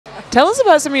Tell us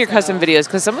about some of your custom videos,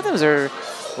 because some of those are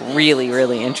really,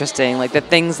 really interesting, like the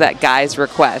things that guys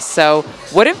request. So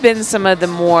what have been some of the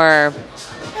more,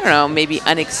 I don't know, maybe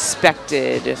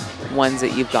unexpected ones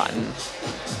that you've gotten?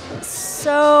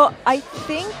 So I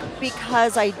think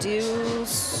because I do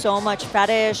so much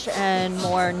fetish and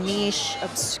more niche,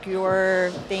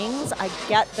 obscure things, I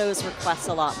get those requests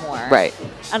a lot more. Right.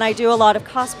 And I do a lot of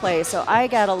cosplay, so I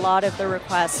get a lot of the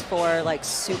requests for like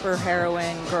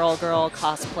superheroine, girl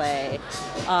cosplay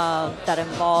that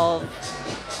involve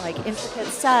like intricate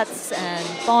sets and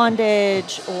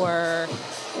bondage or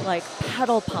like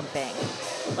pedal pumping.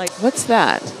 Like, what's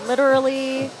that?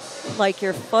 Literally like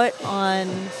your foot on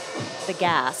the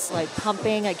gas, like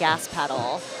pumping a gas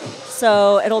pedal.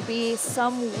 So it'll be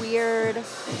some weird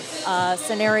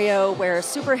scenario where a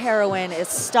superheroine is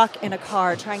stuck in a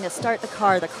car trying to start the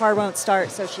car won't start,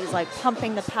 so she's like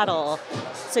pumping the pedal.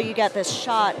 So you get this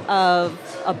shot of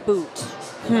a boot,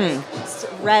 like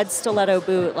red stiletto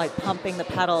boot, like pumping the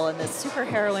pedal, and this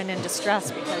superheroine in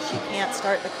distress because she can't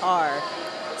start the car.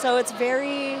 So it's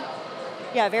very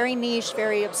niche,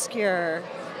 very obscure.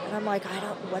 And I'm like,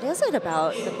 what is it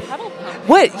about the pedal pump?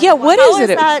 What? Yeah, what is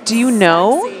it? Do you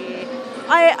know? Sexy?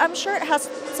 I'm sure it has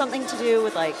something to do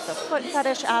with like the foot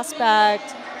fetish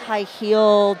aspect, high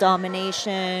heel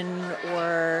domination,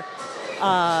 or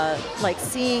like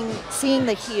seeing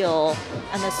the heel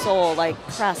and the sole like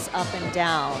press up and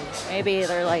down. Maybe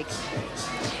they're like,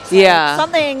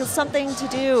 something to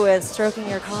do with stroking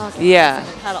your cock and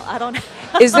pressing the pedal. I don't know.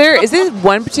 Is this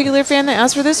one particular fan that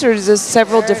asked for this, or is this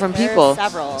several different people?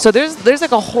 Several. So there's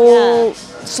like a whole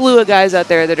slew of guys out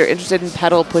there that are interested in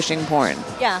pedal pushing porn.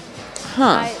 Yeah.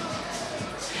 Huh.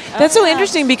 That's so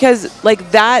interesting, because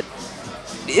like that,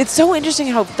 it's so interesting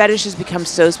how fetish has become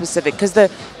so specific, because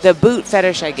the boot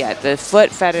fetish I get, the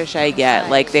foot fetish I get,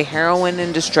 like the heroine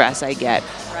in distress I get,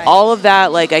 all of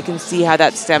that, like I can see how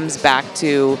that stems back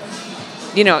to,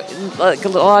 you know, like a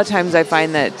lot of times I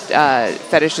find that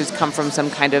fetishes come from some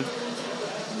kind of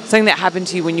something that happened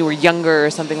to you when you were younger, or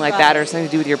something like that, or something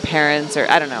to do with your parents, or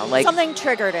I don't know, like something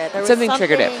triggered it. There was something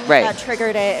triggered it, right? That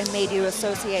triggered it and made you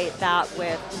associate that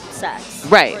with sex,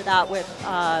 right? Or that with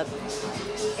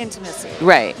intimacy,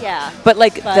 right? Yeah. But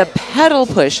the pedal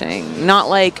pushing, not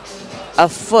like a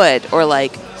foot or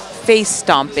like face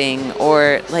stomping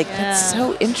or like that's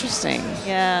so interesting.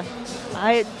 Yeah,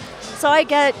 I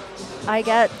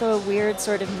get the weird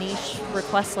sort of niche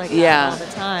requests like that all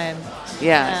the time.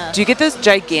 Yeah. Do you get those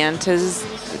giantess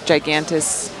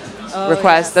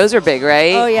requests? Yes. Those are big,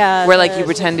 right? Oh yeah. Where like you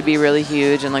pretend to be really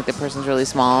huge and like the person's really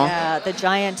small. Yeah, the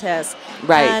giantess.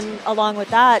 Right. And along with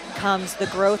that comes the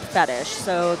growth fetish.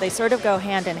 So they sort of go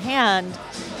hand in hand.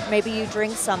 Maybe you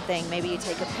drink something, maybe you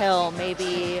take a pill,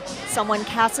 maybe someone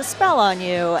casts a spell on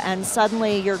you, and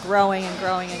suddenly you're growing and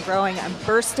growing and growing and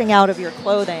bursting out of your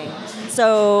clothing.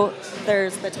 So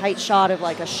there's the tight shot of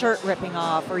like a shirt ripping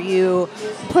off, or you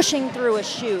pushing through a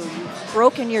shoe. You've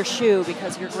broken your shoe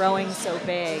because you're growing so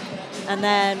big. And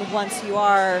then once you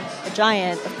are a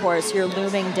giant, of course, you're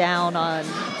looming down on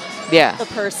the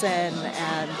person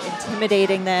and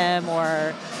intimidating them,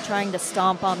 or trying to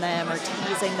stomp on them or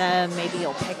teasing them. Maybe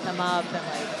you'll pick them up and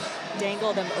like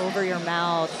dangle them over your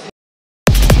mouth.